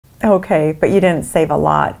Okay, but you didn't save a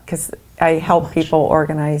lot, because I help people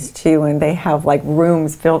organize too, and they have like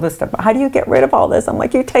rooms filled with stuff. How do you get rid of all this? I'm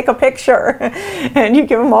like, you take a picture and you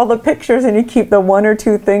give them all the pictures, and you keep the one or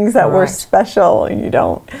two things that were special, and you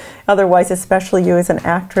don't. Otherwise, especially you as an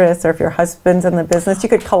actress, or if your husband's in the business, you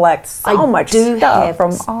could collect so much stuff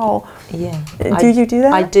from all. Yeah. Do you do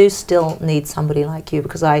that? I do still need somebody like you,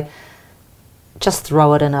 because I just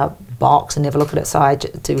throw it in a box and never look at it. So I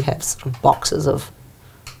do have sort of boxes of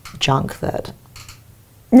junk that.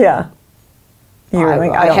 Yeah.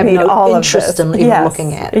 I have no interest in even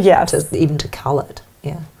looking at, even to cull it.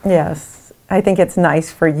 Yeah. Yes. I think it's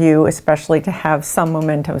nice for you, especially to have some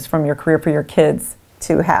mementos from your career for your kids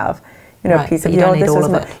to have. You know, a piece of, you don't need all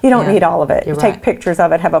of it. You don't need all of it. You take pictures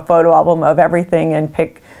of it, have a photo album of everything, and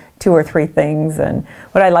pick 2 or 3 things. And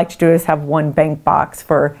what I like to do is have one bank box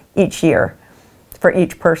for each year, for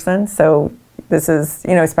each person. So this is,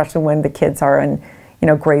 you know, especially when the kids are in, you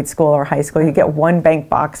know, grade school or high school, you get one bank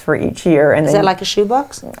box for each year. And is that like a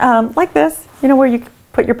shoebox? Like this, you know, where you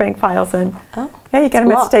put your bank files in. Oh, yeah, you get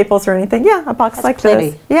them at Staples or anything. Yeah, a box like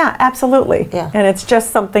this. Yeah, absolutely. Yeah. And it's just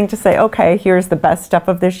something to say, okay, here's the best stuff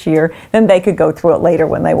of this year. Then they could go through it later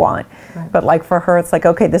when they want. Right. But like for her, it's like,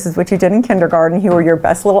 okay, this is what you did in kindergarten. Here were your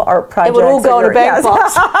best little art projects. It would all go in a bank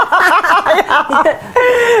box.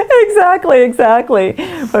 Exactly.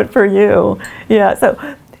 But for you, yeah. So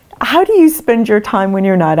how do you spend your time when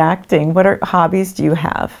you're not acting? What hobbies do you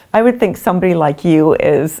have? I would think somebody like you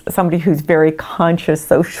is somebody who's very conscious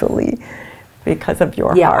socially because of your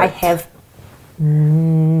heart. Yeah, I have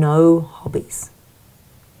no hobbies.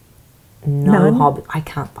 No hobby.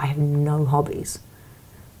 I have no hobbies.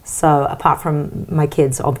 So apart from my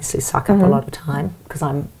kids obviously suck up a lot of time, because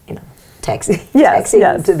I'm, you know, taxing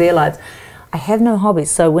into their lives. I have no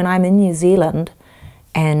hobbies. So when I'm in New Zealand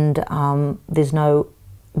and there's no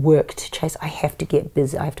work to chase, I have to get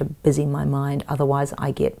busy. I have to busy my mind, otherwise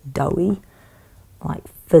I get doughy, like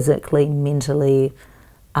physically, mentally,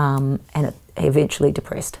 and eventually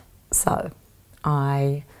depressed. So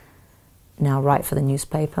I now write for the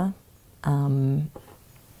newspaper. What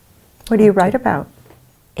do you write about?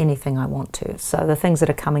 Anything I want to. So the things that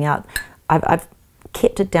are coming out, I've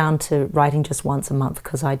kept it down to writing just once a month,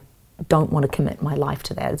 because I don't want to commit my life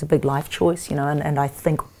to that. It's a big life choice, you know, and I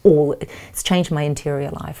think it's changed my interior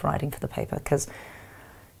life writing for the paper, because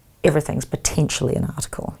everything's potentially an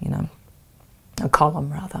article, you know, a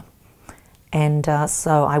column rather. And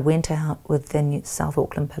so I went out with the South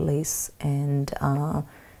Auckland Police and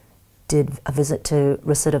did a visit to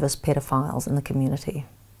recidivous pedophiles in the community.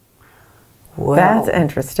 Well, that's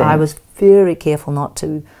interesting. I was very careful not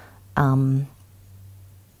to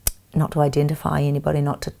identify anybody,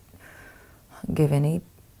 not to give any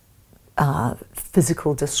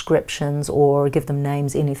physical descriptions or give them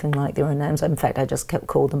names, anything like their own names. In fact, I just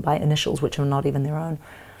called them by initials, which are not even their own.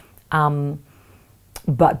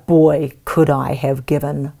 But boy, could I have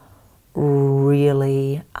given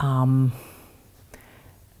really, I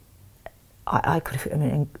could have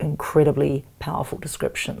given incredibly powerful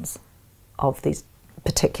descriptions of these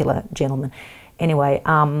particular gentlemen. Anyway,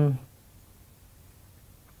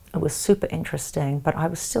 it was super interesting, but I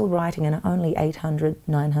was still writing in only 800,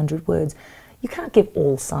 900 words. You can't give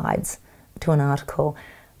all sides to an article.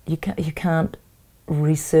 You can't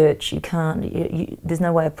research. You can't. There's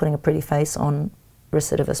no way of putting a pretty face on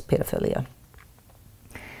recidivous pedophilia.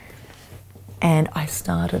 And I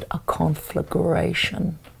started a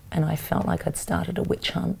conflagration, and I felt like I'd started a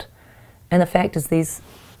witch hunt. And the fact is, these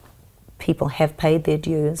people have paid their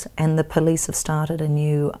dues, and the police have started a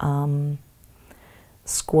new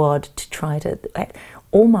squad to try to,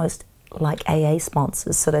 almost like AA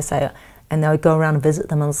sponsors. So they say, and they'll go around and visit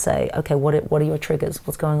them and say, okay, what are your triggers?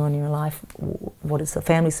 What's going on in your life? What is the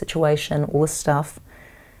family situation? All this stuff.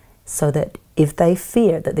 So that if they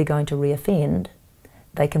fear that they're going to reoffend,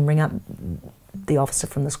 they can ring up the officer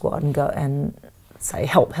from the squad and go and say,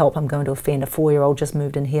 help, I'm going to offend. A 4-year-old just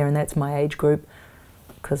moved in here, and that's my age group,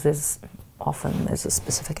 because there's a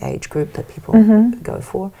specific age group that people go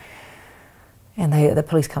for. And the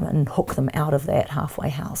police come in and hook them out of that halfway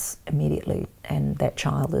house immediately, and that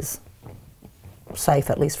child is safe,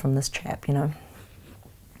 at least from this chap, you know.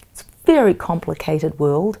 It's a very complicated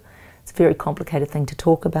world. It's a very complicated thing to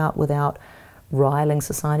talk about without riling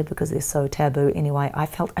society, because they're so taboo. Anyway, I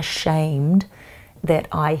felt ashamed that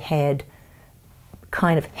I had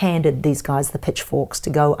kind of handed these guys the pitchforks to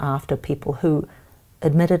go after people who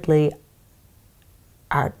admittedly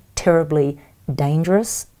are terribly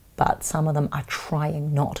dangerous, but some of them are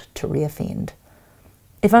trying not to reoffend,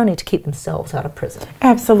 if only to keep themselves out of prison.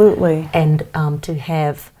 Absolutely. And to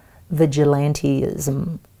have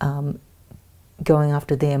vigilantism going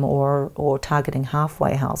after them or targeting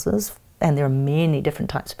halfway houses. And there are many different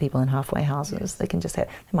types of people in halfway houses. Yes. They can just have,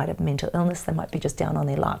 they might have mental illness, they might be just down on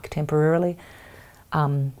their luck temporarily.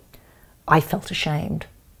 I felt ashamed.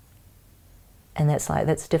 And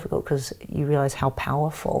that's difficult because you realize how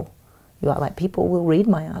powerful you are. Like, people will read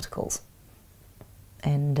my articles.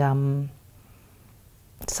 And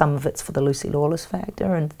some of it's for the Lucy Lawless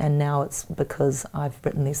factor, and now it's because I've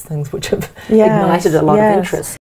written these things which have ignited a lot of interest.